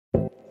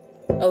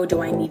oh,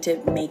 do I need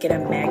to make it a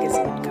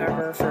magazine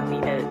cover for me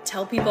to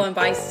tell people I'm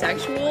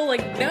bisexual?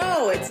 Like,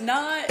 no, it's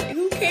not.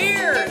 Who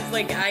cares?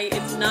 Like,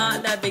 it's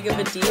not that big of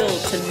a deal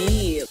to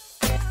me.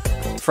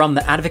 From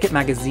The Advocate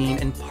magazine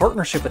in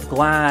partnership with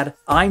GLAAD,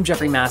 I'm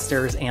Jeffrey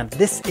Masters, and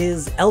this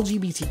is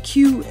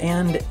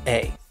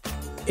LGBTQ&A.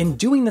 In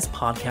doing this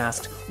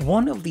podcast,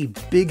 one of the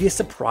biggest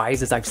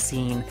surprises I've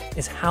seen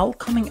is how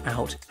coming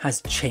out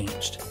has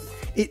changed.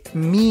 It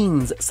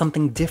means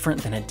something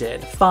different than it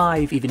did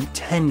 5, even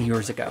 10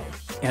 years ago.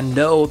 And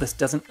no, this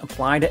doesn't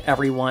apply to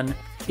everyone.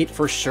 It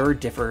for sure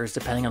differs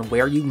depending on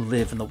where you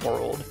live in the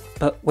world.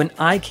 But when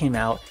I came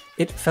out,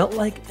 it felt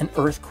like an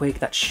earthquake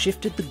that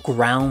shifted the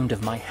ground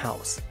of my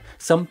house,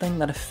 something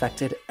that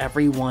affected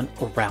everyone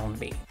around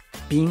me.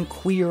 Being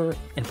queer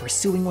and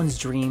pursuing one's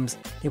dreams,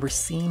 they were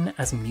seen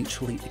as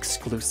mutually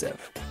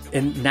exclusive.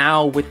 And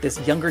now with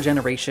this younger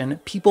generation,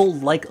 people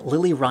like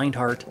Lili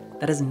Reinhart,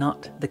 that is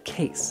not the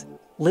case.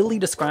 Lili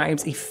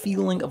describes a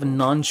feeling of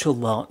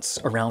nonchalance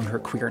around her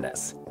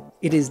queerness.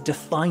 It is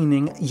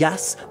defining,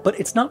 yes, but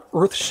it's not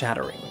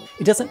earth-shattering.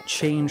 It doesn't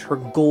change her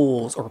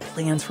goals or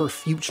plans for her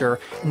future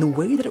in the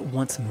way that it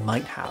once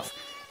might have.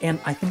 And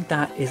I think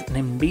that is an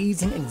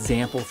amazing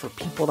example for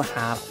people to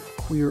have,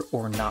 queer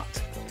or not.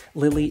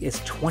 Lili is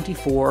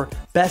 24,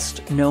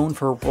 best known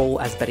for her role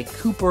as Betty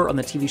Cooper on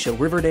the TV show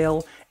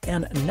Riverdale,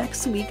 and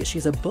next week she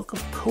has a book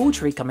of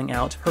poetry coming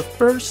out, her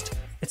first.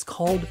 It's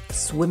called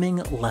Swimming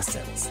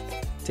Lessons.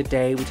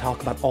 Today, we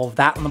talk about all of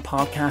that on the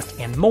podcast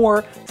and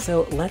more,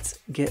 so let's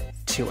get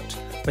to it.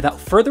 Without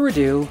further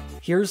ado,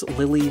 here's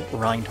Lili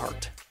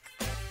Reinhart.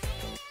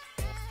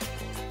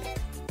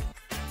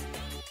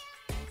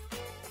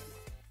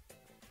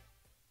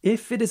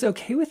 If it is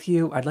okay with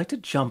you, I'd like to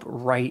jump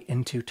right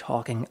into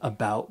talking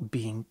about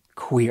being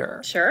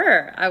queer.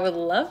 Sure, I would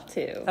love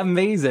to.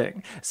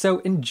 Amazing. So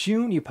in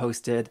June, you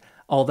posted,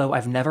 although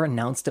I've never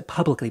announced it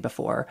publicly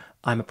before,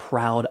 I'm a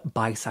proud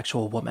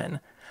bisexual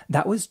woman.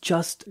 That was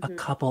just a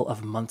couple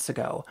of months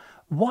ago.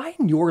 Why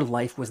in your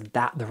life was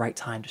that the right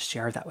time to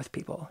share that with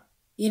people?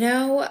 You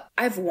know,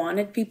 I've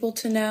wanted people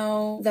to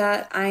know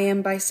that I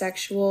am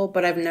bisexual,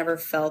 but I've never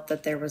felt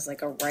that there was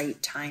like a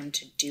right time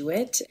to do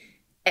it.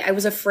 I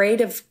was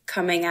afraid of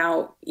coming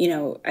out,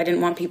 I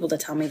didn't want people to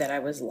tell me that I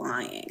was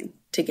lying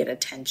to get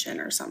attention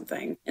or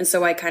something. And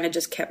so I kind of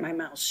just kept my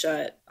mouth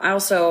shut.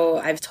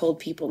 I've told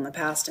people in the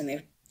past and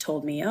they've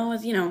told me, oh,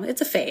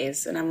 it's a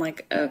phase. And I'm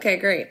like, okay,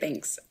 great,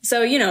 thanks.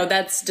 So,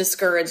 that's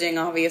discouraging,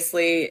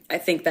 obviously. I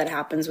think that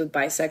happens with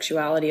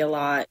bisexuality a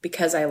lot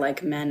because I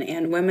like men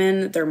and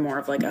women. They're more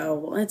of like, oh,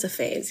 well, it's a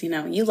phase.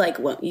 You like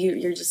what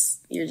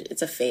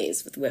it's a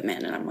phase with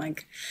women. And I'm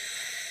like,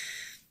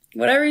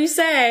 whatever you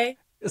say.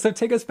 So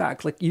take us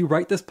back, you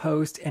write this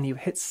post and you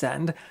hit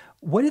send.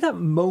 What did that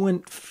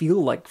moment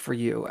feel like for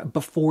you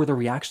before the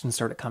reactions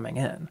started coming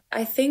in?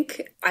 I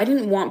think I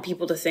didn't want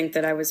people to think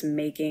that I was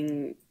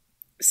making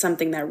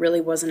something that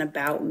really wasn't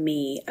about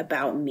me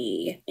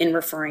in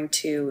referring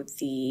to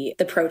the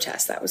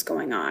protest that was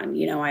going on.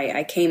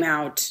 I came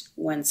out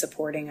when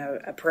supporting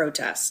a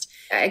protest.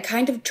 I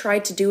kind of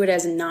tried to do it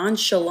as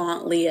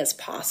nonchalantly as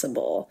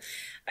possible.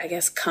 I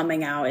guess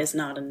coming out is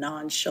not a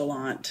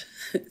nonchalant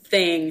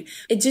thing.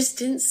 It just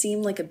didn't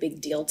seem like a big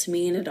deal to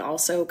me. And it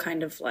also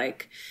kind of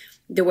like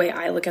the way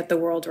I look at the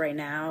world right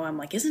now, I'm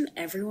like, isn't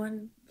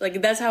everyone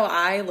that's how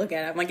I look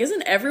at it. I'm like,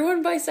 isn't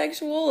everyone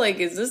bisexual?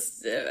 Is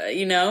this,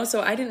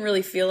 So I didn't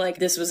really feel like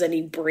this was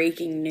any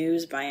breaking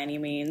news by any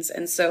means.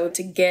 And so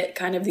to get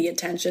kind of the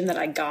attention that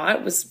I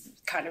got was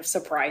kind of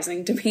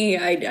surprising to me.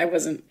 I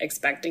wasn't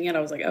expecting it.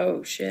 I was like,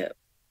 oh, shit.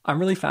 I'm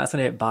really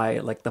fascinated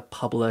by the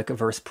public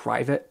versus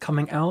private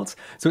coming out.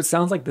 So it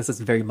sounds like this is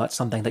very much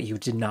something that you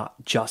did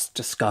not just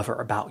discover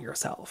about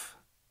yourself.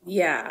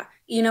 Yeah.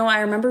 I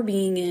remember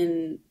being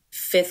in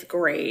 5th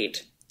grade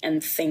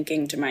and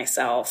thinking to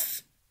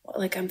myself,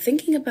 I'm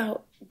thinking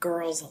about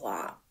girls a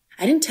lot.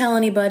 I didn't tell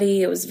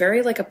anybody. It was very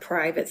a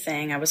private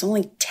thing. I was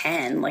only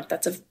 10.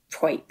 That's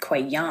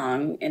quite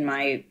young in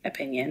my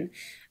opinion.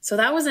 So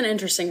that was an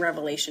interesting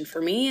revelation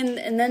for me.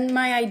 And then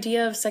my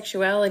idea of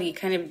sexuality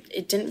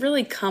it didn't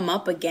really come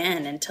up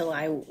again until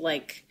I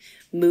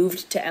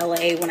moved to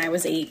LA when I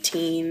was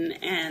 18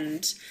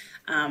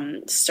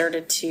 and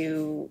started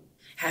to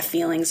have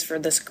feelings for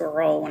this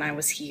girl when I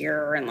was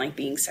here and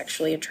being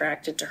sexually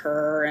attracted to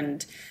her.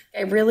 And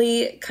I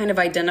really kind of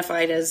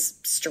identified as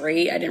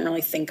straight. I didn't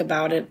really think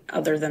about it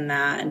other than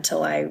that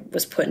until I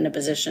was put in a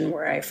position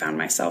where I found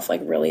myself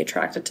really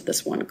attracted to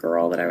this one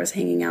girl that I was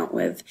hanging out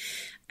with.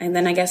 And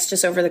then I guess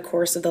just over the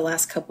course of the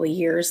last couple of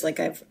years,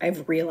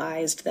 I've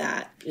realized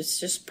that it's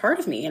just part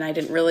of me. And I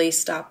didn't really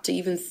stop to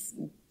even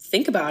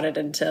think about it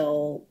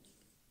until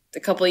a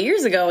couple of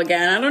years ago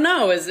again. I don't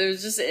know. It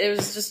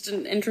was just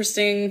an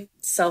interesting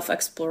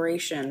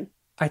self-exploration.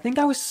 I think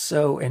I was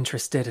so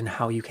interested in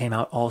how you came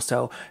out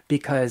also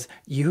because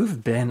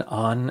you've been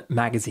on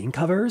magazine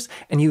covers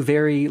and you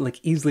very like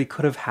easily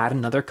could have had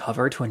another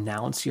cover to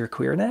announce your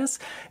queerness.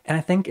 And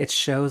I think it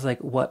shows like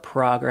what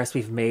progress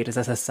we've made as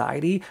a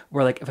society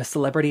where like if a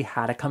celebrity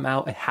had to come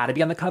out, it had to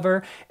be on the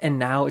cover. And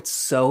now it's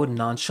so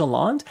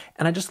nonchalant.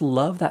 And I just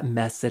love that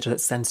message that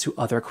it sends to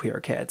other queer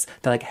kids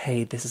that like,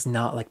 hey, this is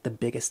not like the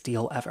biggest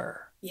deal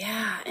ever.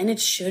 Yeah, and it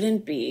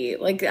shouldn't be.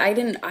 Like I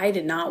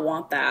did not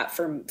want that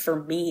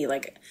for me.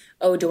 Like,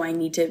 oh, do I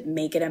need to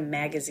make it a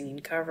magazine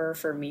cover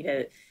for me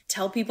to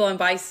tell people I'm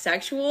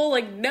bisexual?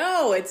 Like,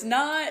 no, it's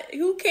not.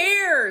 Who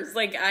cares?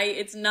 Like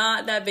it's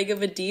not that big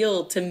of a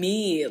deal to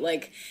me.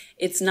 Like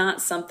it's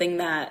not something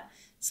that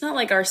it's not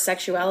like our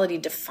sexuality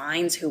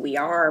defines who we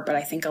are, but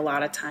I think a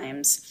lot of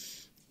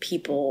times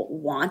people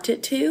want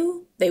it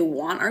to. They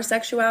want our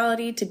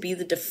sexuality to be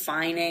the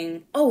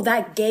defining, oh,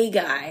 that gay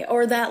guy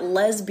or that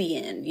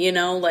lesbian,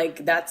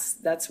 like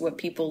that's what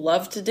people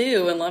love to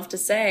do and love to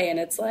say. And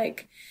it's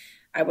like,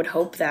 I would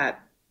hope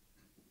that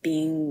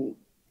being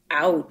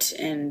out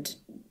and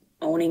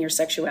owning your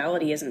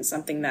sexuality isn't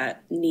something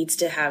that needs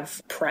to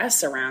have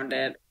press around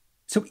it.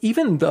 So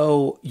even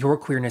though your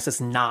queerness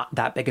is not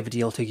that big of a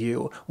deal to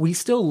you, we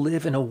still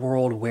live in a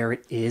world where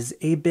it is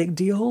a big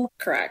deal.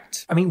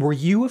 Correct. I mean, were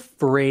you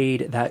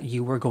afraid that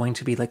you were going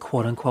to be like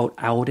quote unquote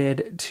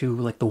outed to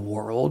like the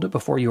world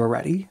before you were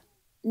ready?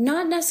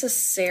 Not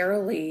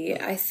necessarily.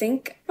 I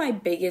think my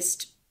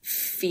biggest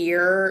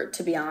fear,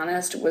 to be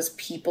honest, was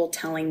people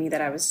telling me that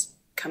I was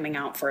coming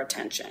out for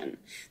attention.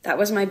 That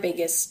was my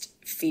biggest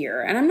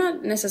fear. And I'm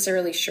not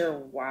necessarily sure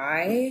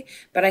why,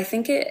 but I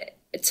think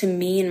to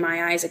me, in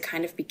my eyes, it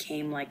kind of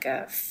became like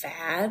a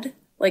fad,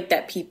 like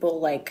that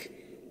people like,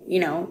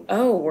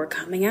 oh, we're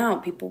coming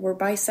out. People were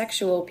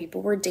bisexual.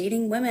 People were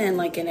dating women.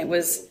 Like, and it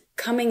was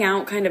coming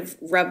out kind of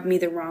rubbed me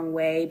the wrong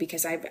way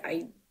because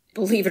I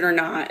believe it or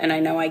not, and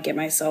I know I get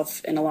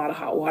myself in a lot of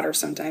hot water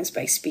sometimes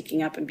by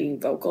speaking up and being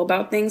vocal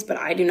about things, but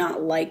I do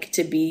not like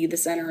to be the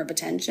center of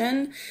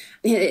attention.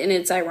 And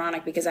it's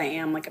ironic because I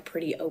am like a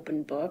pretty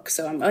open book.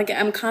 So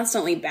I'm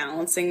constantly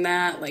balancing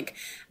that. Like,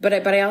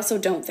 but I also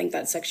don't think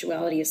that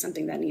sexuality is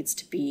something that needs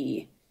to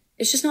be,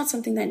 it's just not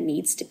something that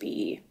needs to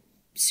be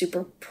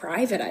super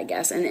private, I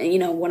guess. And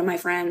one of my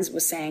friends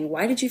was saying,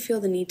 why did you feel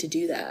the need to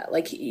do that?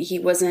 Like he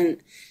wasn't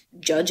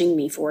judging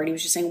me for it. He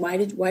was just saying, why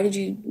did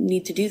you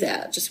need to do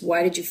that? Just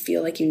why did you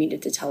feel like you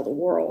needed to tell the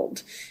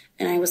world?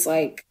 And I was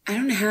like, I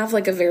don't have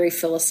like a very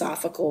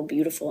philosophical,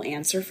 beautiful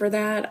answer for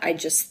that. I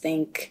just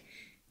think,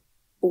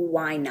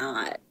 why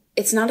not?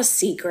 It's not a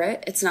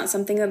secret. It's not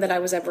something that I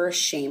was ever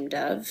ashamed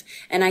of.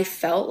 And I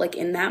felt like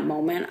in that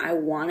moment, I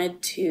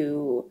wanted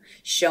to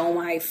show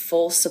my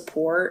full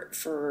support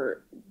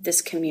for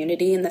this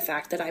community and the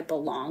fact that I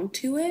belong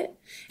to it.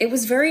 It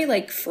was very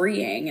like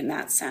freeing in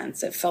that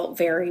sense. It felt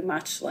very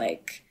much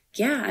like,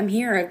 yeah, I'm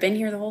here. I've been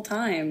here the whole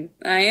time.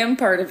 I am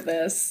part of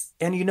this.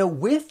 And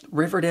with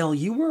Riverdale,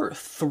 you were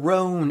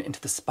thrown into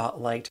the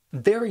spotlight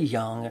very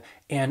young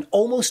and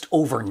almost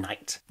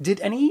overnight. Did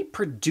any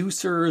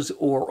producers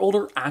or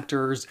older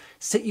actors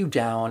sit you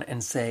down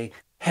and say,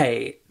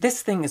 hey,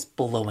 this thing is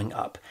blowing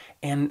up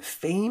and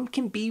fame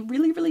can be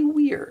really, really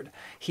weird.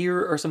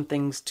 Here are some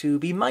things to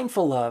be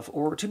mindful of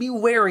or to be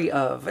wary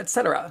of,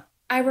 etc.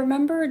 I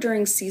remember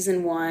during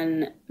season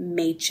 1,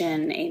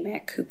 Machen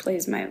Amick, who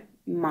plays my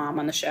mom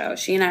on the show,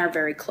 she and I are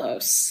very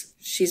close.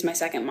 She's my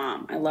second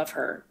mom. I love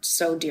her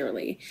so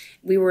dearly.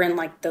 We were in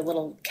like the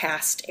little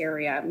cast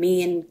area,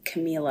 me and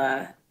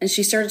Camila, and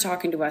she started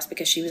talking to us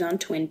because she was on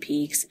Twin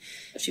Peaks.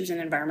 She was in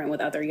an environment with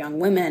other young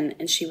women,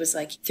 and she was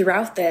like,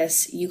 throughout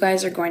this, you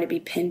guys are going to be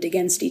pinned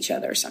against each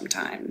other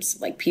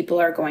sometimes. Like people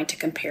are going to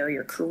compare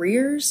your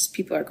careers.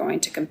 People are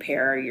going to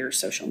compare your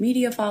social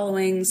media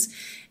followings.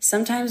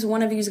 Sometimes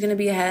one of you is going to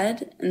be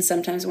ahead, and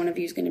sometimes one of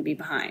you is going to be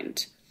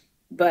behind.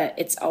 But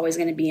it's always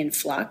going to be in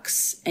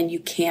flux, and you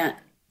can't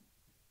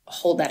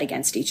hold that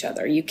against each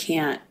other. You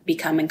can't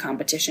become in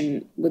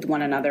competition with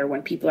one another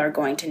when people are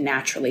going to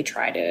naturally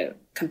try to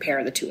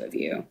compare the two of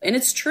you. And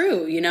it's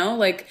true,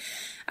 like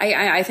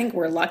I think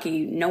we're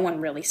lucky. No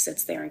one really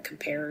sits there and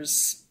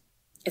compares.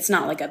 It's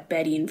not like a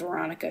Betty and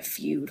Veronica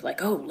feud,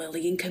 like, oh,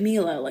 Lily and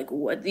Camila, like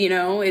what,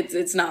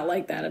 it's not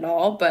like that at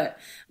all. But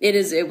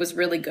it was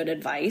really good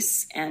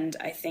advice. And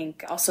I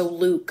think also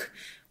Luke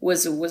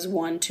was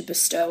one to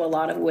bestow a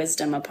lot of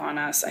wisdom upon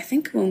us. I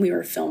think when we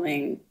were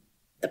filming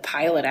the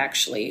pilot,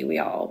 actually, we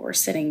all were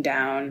sitting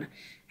down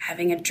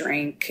having a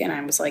drink, and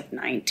I was like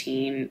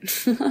 19.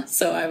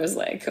 So I was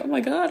like, oh my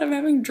God, I'm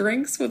having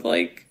drinks with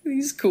like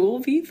these cool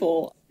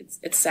people.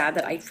 It's sad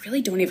that I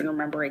really don't even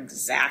remember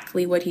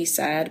exactly what he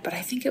said, but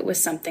I think it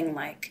was something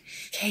like,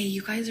 hey,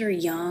 you guys are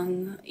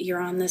young.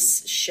 You're on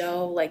this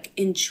show. Like,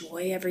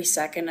 enjoy every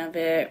second of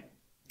it.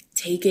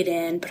 Take it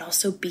in, but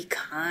also be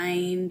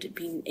kind.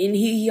 And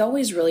he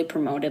always really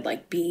promoted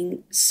like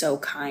being so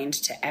kind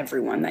to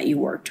everyone that you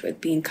worked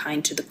with, being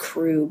kind to the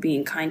crew,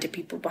 being kind to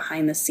people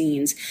behind the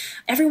scenes.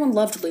 Everyone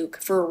loved Luke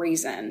for a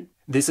reason.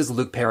 This is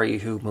Luke Perry,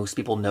 who most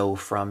people know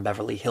from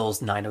Beverly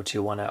Hills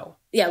 90210.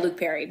 Yeah, Luke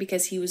Perry,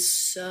 because he was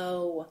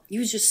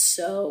just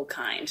so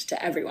kind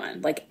to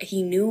everyone. Like,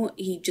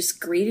 he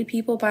just greeted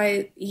people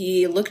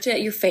he looked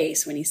at your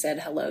face when he said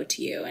hello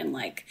to you and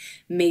like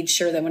made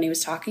sure that when he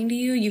was talking to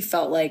you, you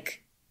felt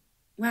like,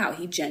 wow,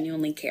 he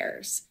genuinely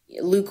cares.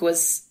 Luke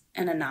was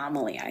an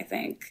anomaly, I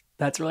think.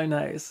 That's really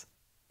nice.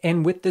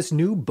 And with this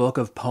new book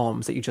of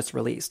poems that you just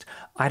released,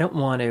 I don't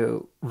want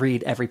to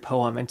read every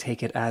poem and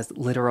take it as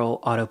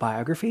literal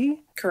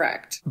autobiography.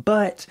 Correct.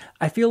 But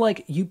I feel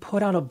like you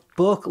put out a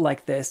book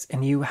like this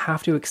and you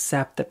have to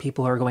accept that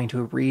people are going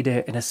to read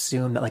it and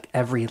assume that like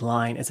every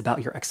line is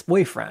about your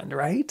ex-boyfriend,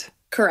 right?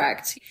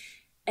 Correct.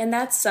 And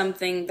that's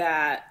something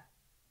that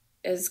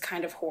is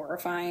kind of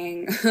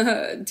horrifying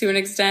to an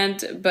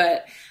extent.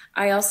 But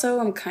I also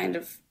am kind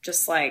of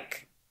just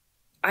like,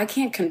 I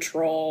can't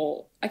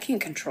control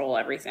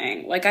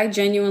everything. Like, I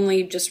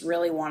genuinely just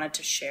really wanted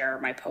to share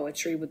my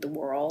poetry with the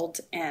world.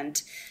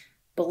 And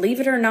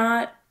believe it or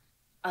not,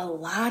 a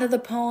lot of the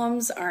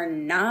poems are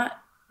not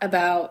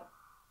about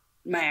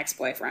my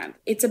ex-boyfriend.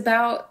 It's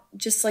about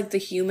just like the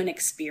human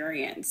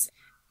experience.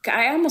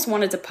 I almost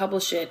wanted to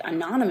publish it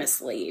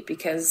anonymously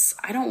because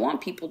I don't want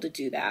people to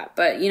do that.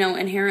 But, you know,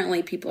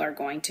 inherently people are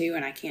going to,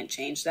 and I can't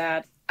change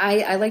that.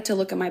 I like to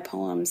look at my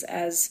poems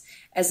as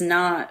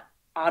not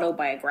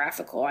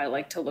autobiographical. I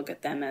like to look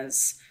at them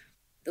as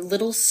the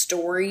little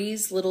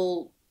stories,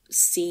 little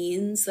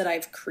scenes that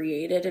I've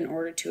created in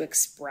order to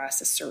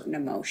express a certain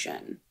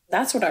emotion.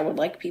 That's what I would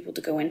like people to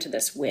go into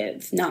this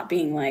with, not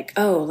being like,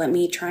 oh, let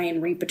me try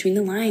and read between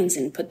the lines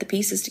and put the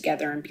pieces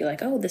together and be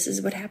like, oh, this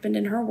is what happened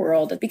in her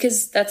world.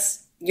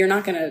 Because you're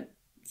not going to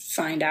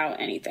find out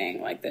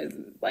anything like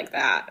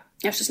that.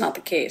 That's just not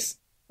the case.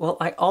 Well,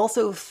 I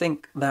also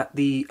think that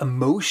the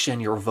emotion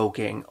you're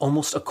evoking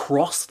almost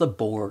across the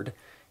board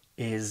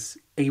is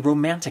a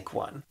romantic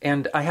one.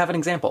 And I have an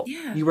example.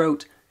 Yeah. You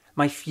wrote,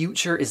 "My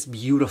future is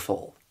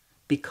beautiful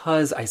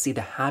because I see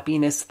the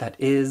happiness that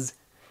is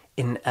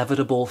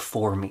inevitable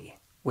for me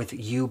with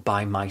you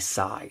by my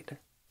side."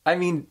 I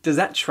mean, does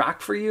that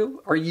track for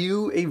you? Are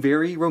you a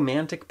very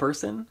romantic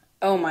person?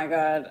 Oh my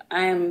God,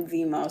 I am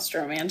the most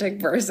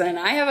romantic person.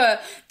 I have a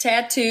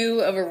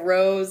tattoo of a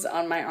rose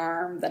on my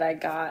arm that I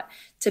got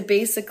to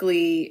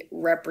basically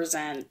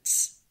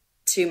represent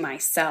to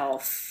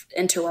myself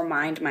and to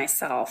remind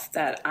myself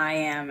that I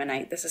am,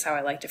 and this is how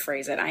I like to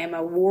phrase it, I am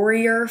a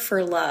warrior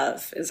for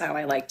love, is how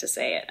I like to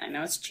say it. I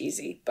know it's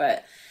cheesy,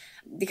 but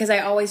because I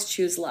always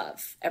choose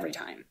love every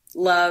time.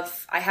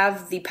 Love, I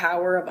have the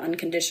power of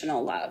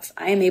unconditional love.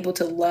 I am able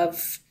to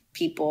love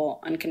people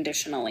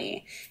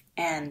unconditionally,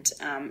 and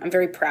I'm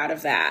very proud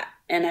of that.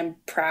 And I'm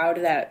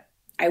proud that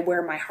I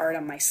wear my heart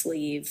on my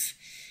sleeve.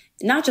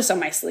 Not just on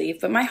my sleeve,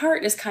 but my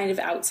heart is kind of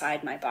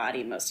outside my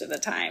body most of the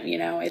time. You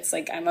know, it's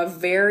like I'm a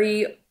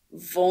very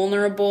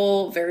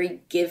vulnerable,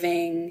 very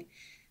giving,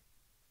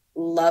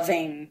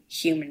 loving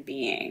human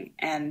being.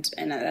 And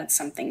that's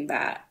something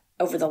that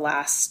over the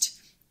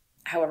last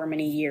however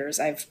many years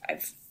I've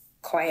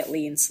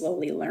quietly and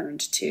slowly learned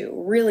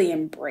to really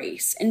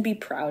embrace and be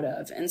proud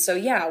of. And so,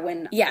 yeah,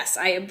 yes,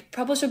 I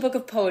publish a book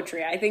of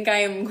poetry, I think I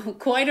am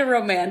quite a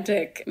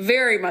romantic,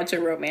 very much a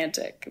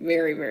romantic,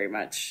 very, very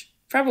much.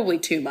 Probably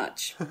too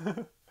much.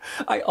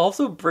 I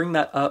also bring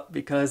that up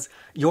because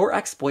your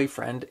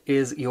ex-boyfriend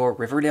is your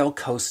Riverdale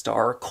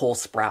co-star, Cole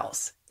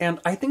Sprouse. And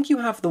I think you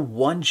have the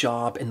one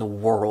job in the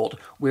world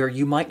where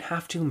you might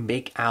have to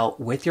make out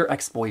with your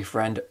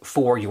ex-boyfriend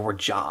for your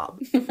job.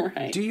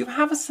 Right. Do you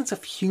have a sense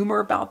of humor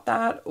about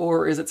that,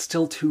 or is it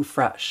still too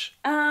fresh?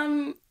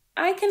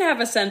 I can have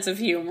a sense of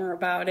humor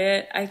about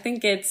it. I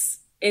think it's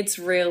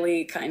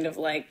really kind of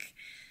like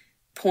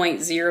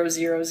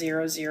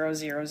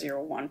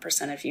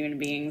 0.0000001% of human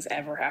beings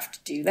ever have to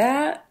do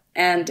that.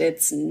 And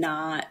it's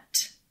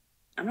not,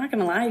 I'm not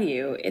going to lie to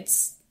you,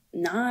 it's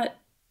not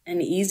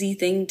an easy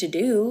thing to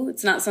do.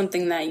 It's not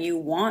something that you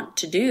want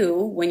to do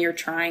when you're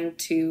trying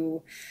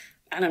to,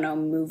 I don't know,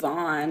 move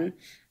on.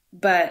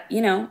 But,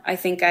 you know, I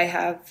think I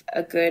have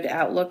a good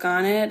outlook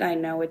on it. I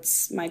know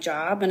it's my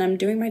job and I'm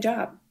doing my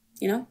job.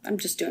 You know, I'm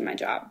just doing my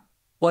job.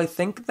 Well, I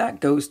think that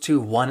goes to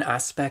one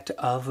aspect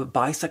of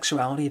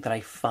bisexuality that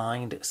I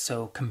find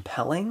so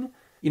compelling.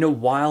 You know,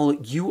 while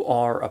you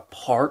are a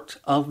part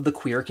of the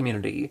queer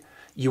community,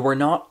 you are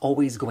not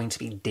always going to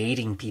be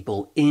dating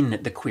people in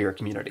the queer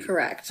community.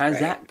 Correct.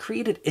 Has that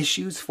created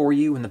issues for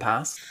you in the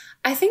past?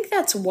 I think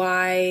that's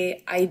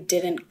why I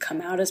didn't come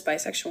out as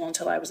bisexual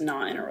until I was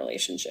not in a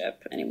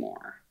relationship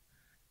anymore.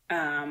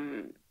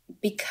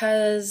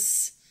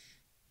 Because,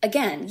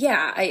 again,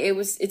 yeah,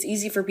 it's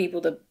easy for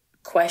people to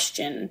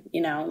question, you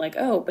know, like,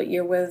 oh, but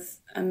you're with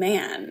a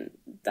man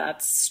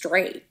that's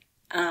straight.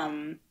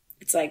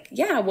 It's like,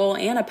 yeah, well,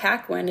 Anna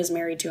Paquin is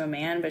married to a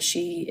man, but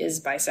she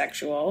is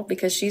bisexual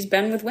because she's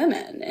been with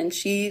women and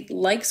she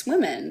likes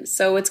women.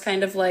 So it's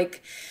kind of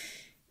like,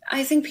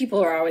 I think people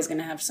are always going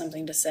to have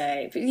something to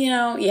say. But, you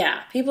know,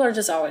 yeah, people are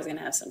just always going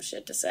to have some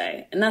shit to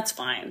say. And that's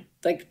fine.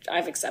 Like,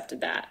 I've accepted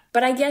that.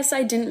 But I guess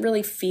I didn't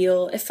really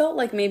it felt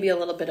like maybe a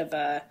little bit of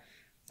a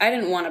I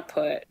didn't want to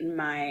put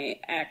my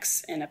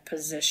ex in a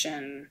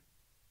position.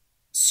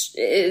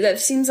 That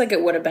seems like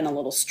it would have been a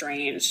little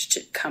strange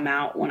to come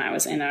out when I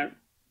was in a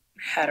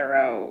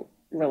hetero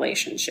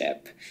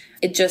relationship.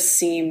 It just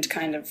seemed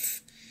kind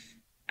of,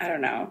 I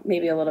don't know,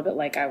 maybe a little bit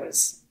like I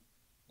was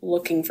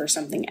looking for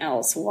something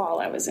else while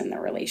I was in the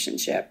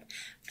relationship.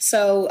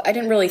 So I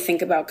didn't really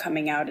think about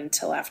coming out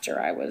until after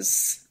I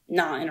was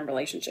not in a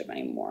relationship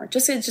anymore. It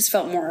just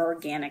felt more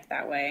organic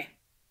that way.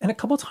 And a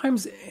couple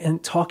times in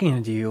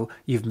talking to you,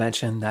 you've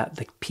mentioned that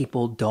like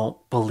people don't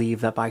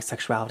believe that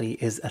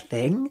bisexuality is a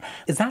thing.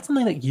 Is that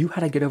something that you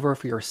had to get over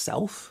for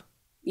yourself?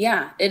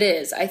 Yeah, it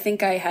is. I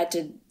think I had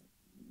to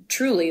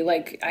truly,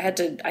 I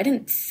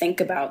didn't think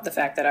about the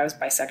fact that I was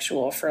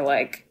bisexual for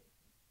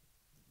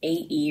 8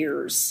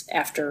 years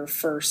after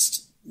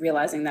first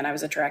realizing that I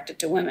was attracted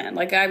to women.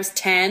 I was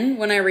 10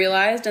 when I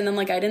realized, and then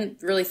I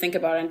didn't really think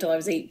about it until I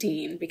was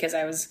 18 because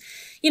I was,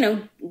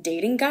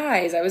 dating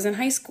guys. I was in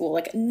high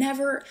school.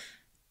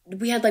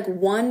 We had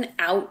one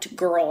out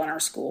girl in our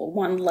school,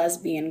 one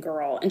lesbian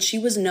girl, and she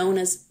was known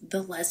as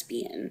the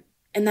lesbian.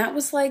 And that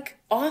was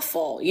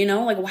awful,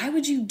 why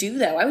would you do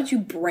that? Why would you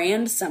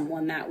brand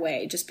someone that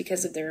way just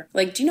because of their,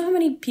 do you know how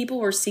many people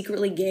were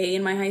secretly gay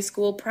in my high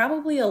school?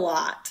 Probably a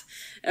lot.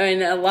 I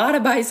mean, a lot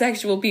of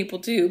bisexual people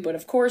too, but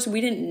of course we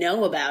didn't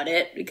know about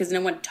it because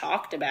no one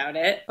talked about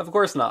it. Of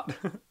course not.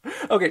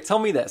 Okay, tell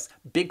me this.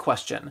 Big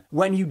question.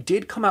 When you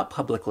did come out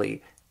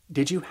publicly,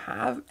 did you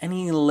have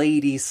any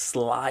ladies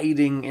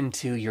sliding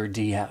into your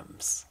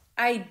DMs?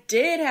 I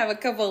did have a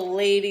couple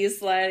ladies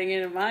sliding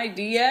into my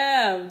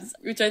DMs,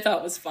 which I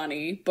thought was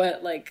funny,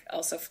 but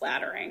also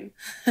flattering.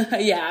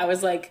 Yeah, I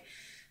was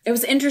it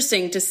was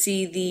interesting to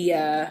see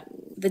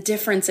the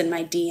difference in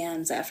my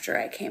DMs after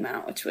I came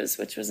out, which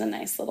was a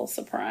nice little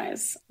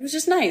surprise. It was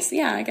just nice.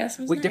 Yeah, I guess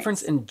it was Wait, nice.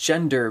 Difference in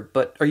gender,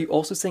 but are you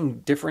also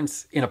saying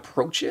difference in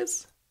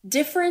approaches?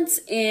 Difference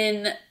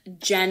in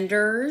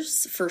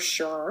genders, for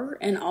sure.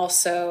 And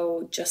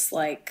also just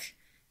I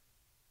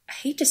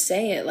hate to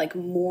say it,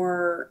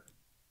 more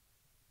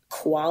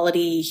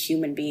quality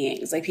human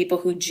beings. People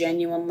who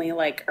genuinely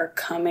are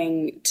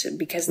coming to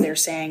because they're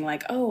saying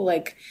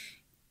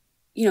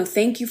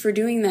thank you for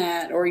doing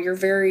that. Or you're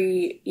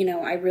very,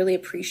 I really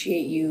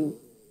appreciate you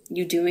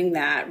doing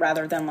that,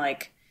 rather than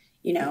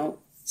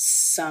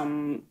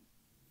some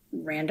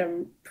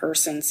random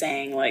person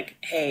saying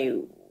hey,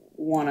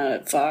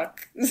 wanna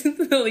fuck,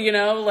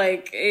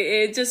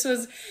 it just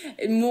was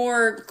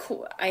more,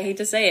 I hate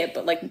to say it,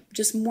 but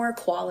just more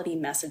quality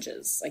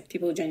messages,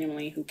 people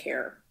genuinely who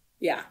care.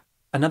 Yeah.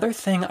 Another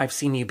thing I've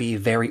seen you be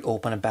very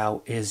open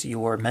about is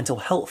your mental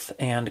health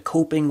and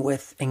coping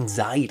with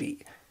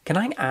anxiety. Can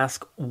I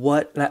ask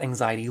what that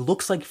anxiety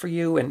looks like for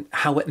you and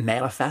how it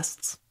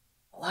manifests?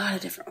 A lot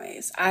of different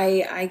ways.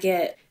 I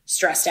get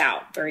stressed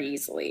out very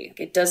easily.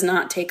 It does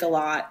not take a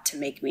lot to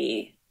make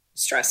me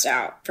stressed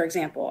out. For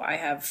example, I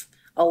have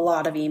a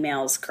lot of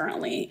emails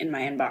currently in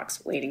my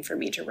inbox waiting for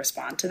me to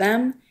respond to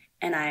them,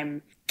 and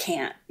I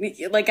can't do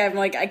it. I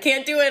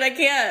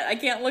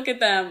can't look at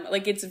them.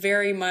 It's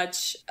very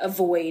much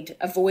avoid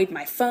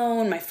my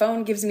phone. My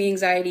phone gives me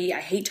anxiety. I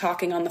hate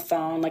talking on the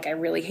phone. I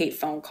really hate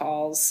phone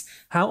calls.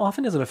 How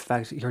often does it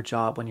affect your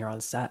job when you're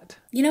on set?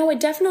 It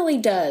definitely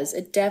does.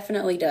 It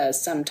definitely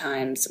does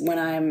sometimes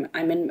when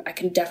I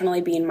can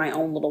definitely be in my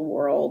own little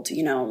world,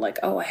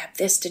 oh, I have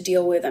this to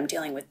deal with. I'm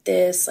dealing with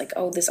this.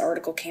 Oh, this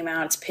article came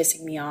out. It's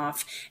pissing me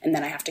off. And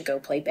then I have to go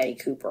play Betty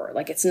Cooper.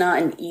 It's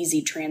not an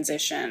easy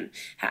transition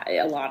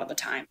a lot of the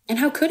time. And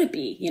how could it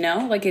be?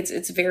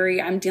 It's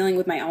very, I'm dealing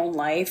with my own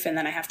life and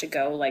then I have to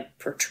go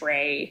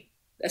portray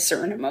a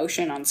certain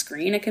emotion on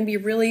screen. It can be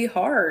really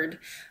hard.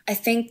 I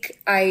think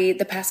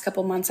the past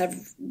couple months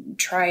I've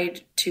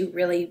tried to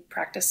really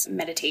practice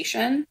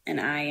meditation,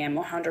 and I am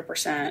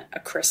 100% a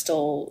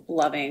crystal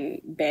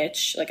loving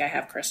bitch. I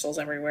have crystals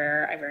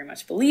everywhere. I very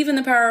much believe in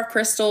the power of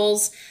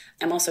crystals.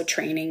 I'm also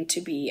training to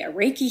be a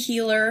Reiki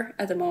healer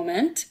at the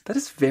moment. That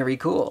is very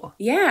cool.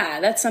 Yeah,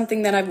 that's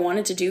something that I've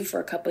wanted to do for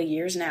a couple of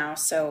years now.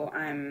 So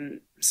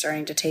I'm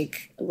starting to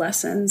take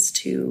lessons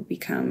to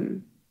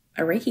become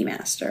a Reiki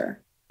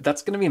master.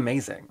 That's going to be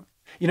amazing.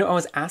 I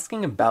was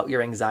asking about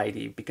your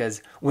anxiety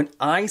because when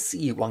I see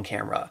you on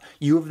camera,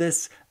 you have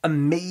this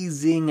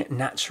amazing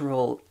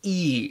natural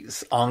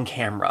ease on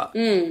camera.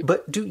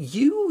 But do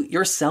you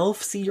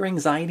yourself see your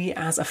anxiety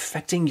as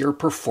affecting your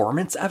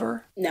performance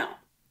ever? No.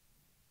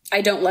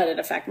 I don't let it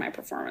affect my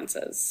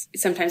performances.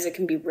 Sometimes it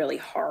can be really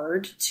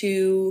hard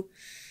to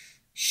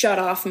shut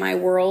off my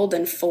world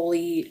and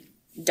fully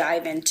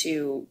dive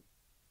into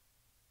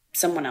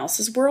someone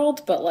else's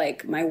world, but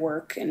my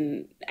work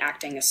and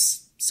acting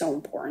is so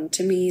important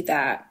to me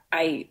that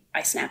I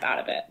snap out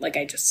of it.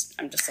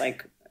 I'm just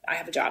I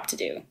have a job to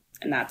do,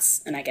 and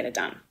I get it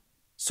done.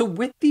 So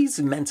with these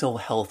mental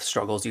health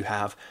struggles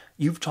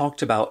you've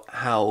talked about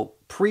how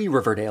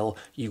pre-Riverdale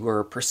you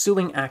were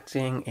pursuing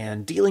acting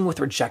and dealing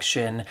with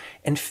rejection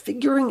and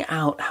figuring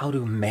out how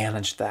to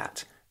manage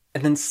that.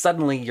 And then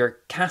suddenly you're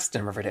cast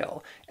in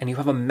Riverdale and you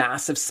have a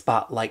massive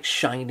spotlight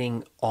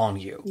shining on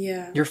you.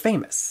 Yeah. You're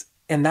famous.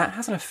 And that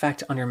has an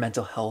effect on your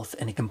mental health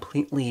in a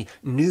completely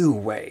new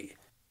way.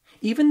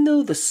 Even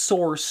though the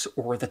source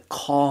or the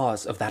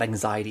cause of that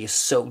anxiety is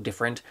so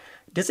different,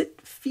 does it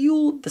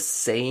feel the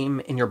same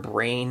in your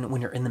brain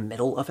when you're in the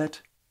middle of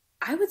it?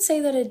 I would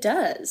say that it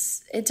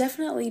does. It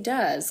definitely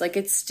does. Like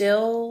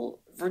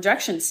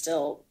rejection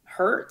still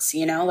hurts,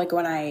 like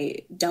when I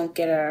don't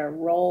get a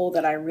role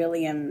that I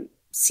really am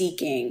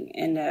seeking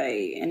and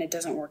it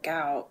doesn't work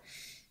out.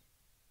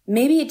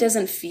 Maybe it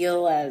doesn't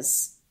feel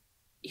as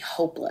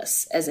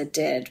hopeless as it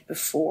did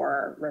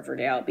before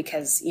Riverdale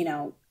because,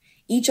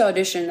 each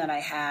audition that I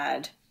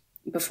had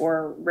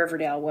before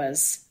Riverdale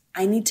was,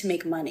 I need to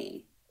make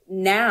money.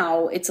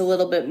 Now it's a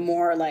little bit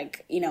more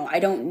like, I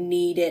don't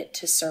need it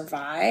to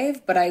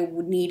survive, but I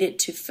would need it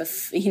to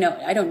fulfill,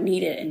 I don't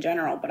need it in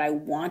general, but I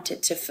want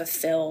it to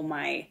fulfill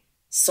my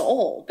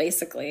soul,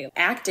 basically.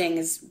 Acting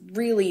is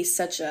really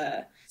such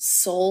a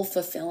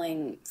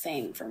soul-fulfilling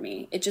thing for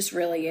me. It just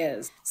really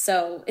is.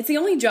 So it's the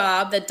only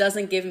job that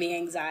doesn't give me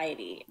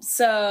anxiety.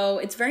 So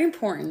it's very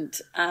important.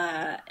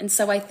 And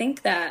so I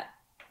think that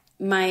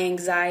my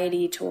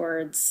anxiety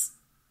towards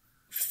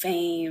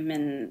fame,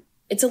 and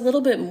it's a little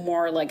bit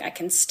more like I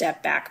can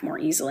step back more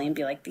easily and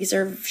be like, these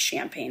are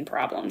champagne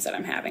problems that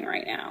I'm having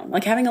right now.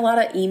 Like having a lot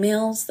of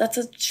emails, that's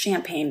a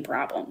champagne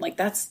problem. Like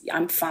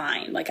I'm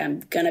fine. Like I'm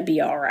gonna be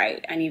all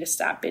right. I need to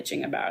stop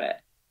bitching about it.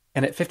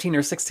 And at 15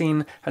 or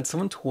 16, had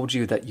someone told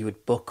you that you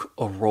would book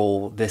a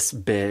role this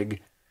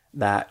big,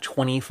 that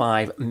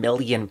 25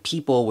 million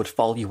people would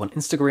follow you on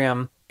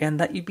Instagram, and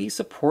that you'd be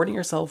supporting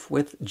yourself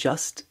with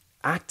just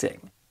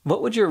acting,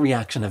 what would your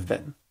reaction have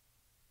been?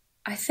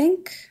 I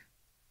think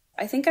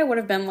I would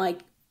have been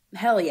like,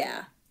 hell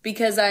yeah.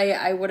 Because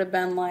I would have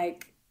been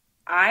like,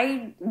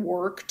 I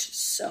worked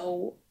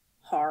so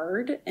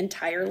hard and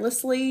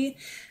tirelessly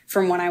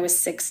from when I was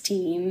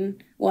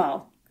 16.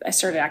 Well, I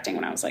started acting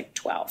when I was like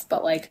 12,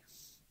 but like,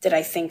 did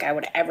I think I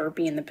would ever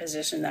be in the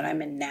position that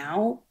I'm in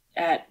now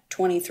at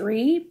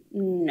 23?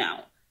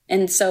 No.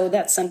 And so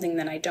that's something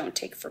that I don't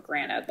take for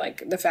granted.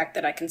 Like the fact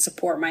that I can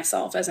support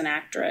myself as an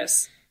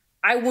actress.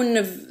 I wouldn't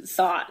have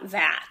thought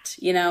that,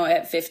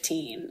 at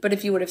 15. But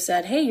if you would have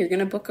said, hey, you're going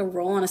to book a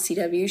role on a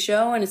CW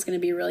show and it's going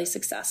to be really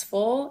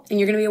successful and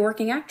you're going to be a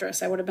working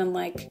actress, I would have been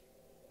like,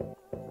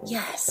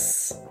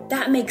 yes,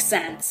 that makes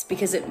sense,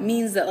 because it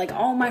means that like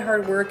all my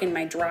hard work and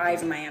my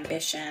drive and my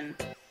ambition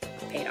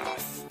paid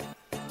off.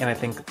 And I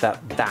think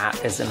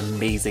that is an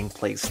amazing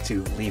place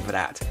to leave it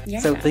at. Yeah.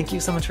 So thank you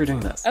so much for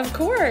doing this. Of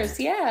course.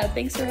 Yeah.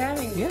 Thanks for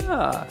having me.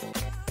 Yeah.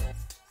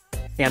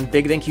 And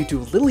big thank you to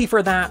Lili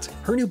for that.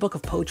 Her new book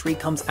of poetry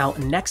comes out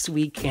next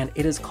week, and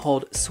it is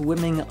called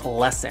Swimming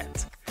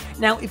Lessons.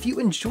 Now, if you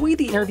enjoyed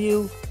the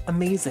interview,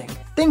 amazing.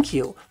 Thank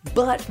you.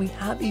 But we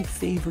have a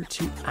favor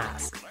to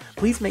ask.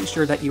 Please make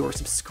sure that you are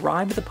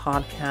subscribed to the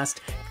podcast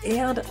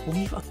and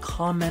leave a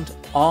comment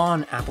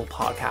on Apple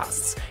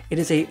Podcasts. It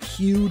is a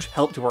huge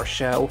help to our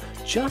show,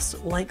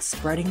 just like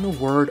spreading the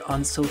word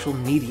on social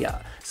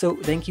media. So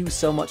thank you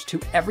so much to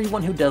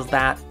everyone who does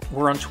that.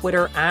 We're on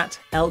Twitter at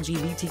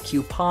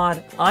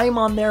LGBTQpod. I'm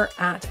on there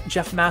at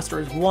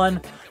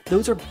JeffMasters1.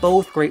 Those are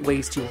both great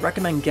ways to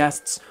recommend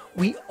guests.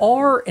 We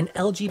are an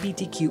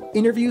LGBTQ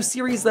interview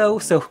series though,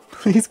 so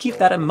please keep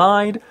that in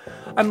mind.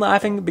 I'm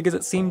laughing because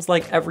it seems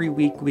like every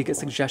week we get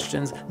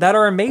suggestions that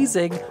are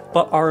amazing,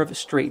 but are of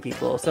straight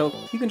people. So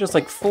you can just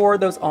forward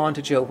those on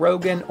to Joe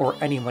Rogan or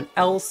anyone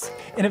else.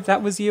 And if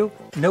that was you,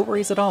 no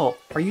worries at all.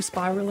 Are you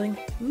spiraling?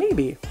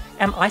 Maybe.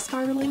 Am I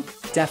spiraling?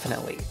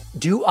 Definitely.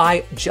 Do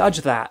I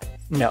judge that?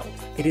 No.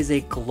 It is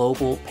a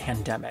global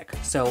pandemic,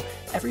 so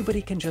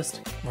everybody can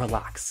just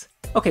relax.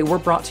 Okay, we're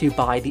brought to you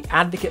by The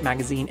Advocate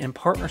magazine in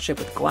partnership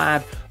with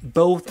GLAAD.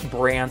 Both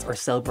brands are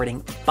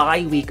celebrating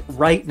Bi Week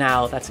right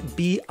now. That's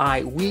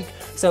BI Week.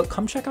 So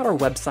come check out our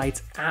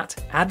websites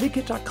at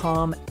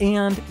advocate.com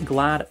and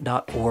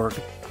glad.org.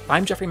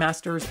 I'm Jeffrey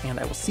Masters, and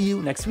I will see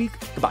you next week.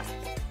 Goodbye.